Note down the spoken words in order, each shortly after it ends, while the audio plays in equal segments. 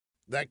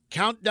The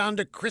countdown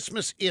to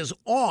Christmas is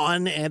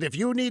on, and if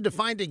you need to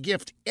find a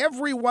gift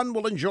everyone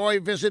will enjoy,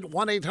 visit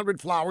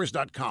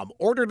 1-800-Flowers.com.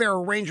 Order their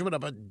arrangement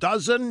of a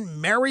dozen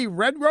Merry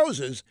Red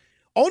Roses,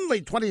 only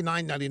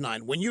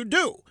 $29.99. When you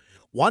do,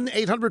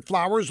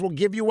 1-800-Flowers will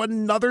give you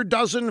another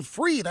dozen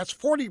free. That's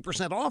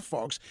 40% off,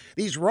 folks.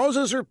 These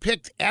roses are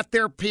picked at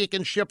their peak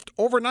and shipped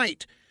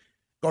overnight.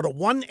 Go to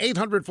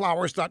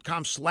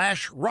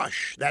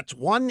 1-800-Flowers.com/rush. That's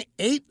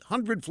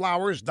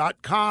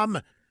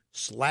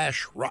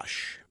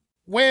 1-800-Flowers.com/rush.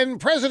 When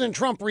President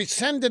Trump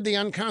rescinded the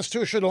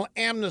unconstitutional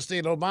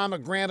amnesty that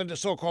Obama granted to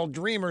so-called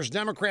Dreamers,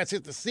 Democrats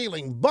hit the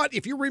ceiling. But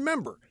if you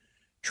remember,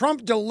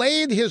 Trump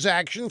delayed his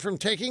action from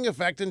taking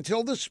effect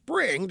until the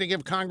spring to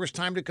give Congress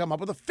time to come up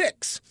with a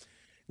fix.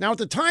 Now, at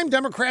the time,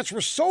 Democrats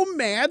were so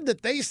mad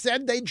that they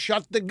said they'd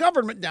shut the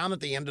government down at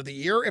the end of the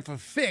year if a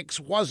fix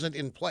wasn't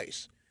in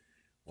place.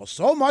 Well,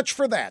 so much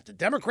for that. The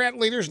Democrat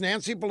leaders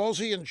Nancy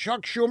Pelosi and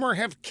Chuck Schumer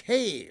have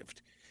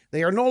caved.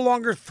 They are no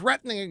longer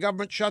threatening a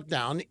government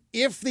shutdown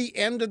if the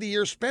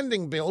end-of-the-year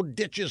spending bill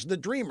ditches the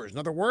Dreamers. In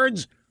other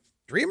words,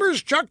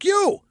 Dreamers, chuck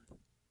you.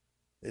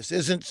 This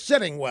isn't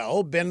sitting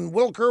well. Ben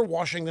Wilker,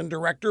 Washington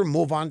director,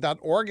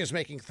 MoveOn.org, is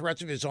making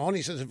threats of his own.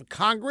 He says if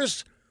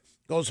Congress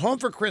goes home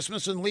for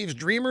Christmas and leaves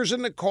Dreamers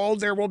in the cold,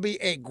 there will be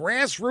a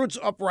grassroots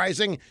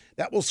uprising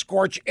that will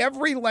scorch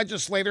every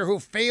legislator who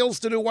fails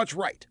to do what's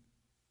right.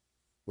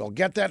 Well,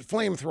 get that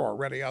flamethrower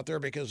ready out there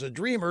because the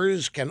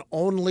Dreamers can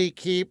only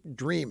keep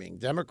dreaming.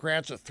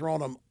 Democrats have thrown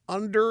them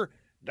under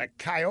the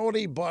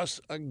coyote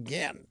bus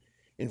again.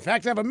 In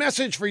fact, I have a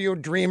message for you,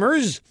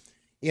 Dreamers.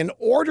 In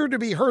order to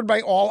be heard by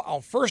all, I'll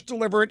first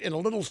deliver it in a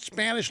little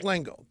Spanish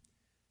lingo.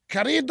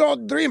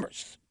 Querido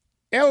Dreamers,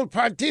 el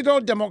Partido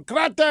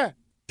Demócrata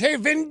te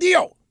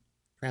vendió.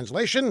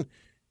 Translation,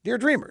 dear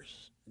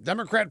Dreamers, the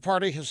Democrat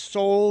Party has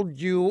sold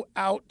you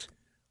out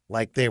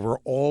like they were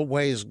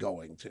always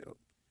going to.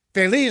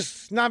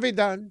 Feliz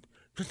Navidad.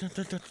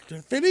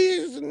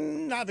 Feliz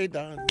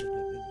Navidad.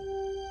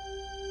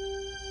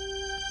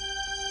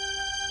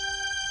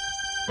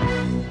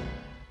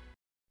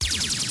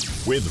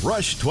 With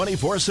Rush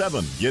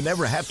 24/7, you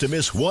never have to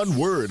miss one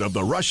word of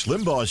the Rush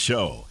Limbaugh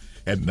Show.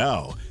 And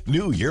now,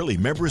 new yearly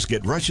members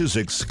get Rush's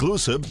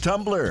exclusive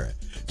tumbler.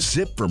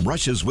 Sip from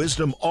Rush's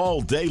wisdom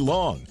all day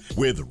long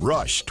with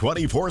Rush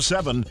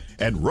 24/7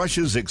 and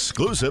Rush's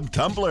exclusive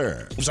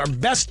tumbler. It's our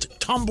best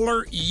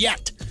tumbler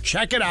yet.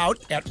 Check it out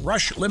at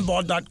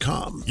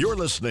rushlimbaugh.com. You're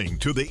listening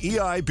to the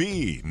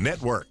EIB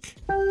Network.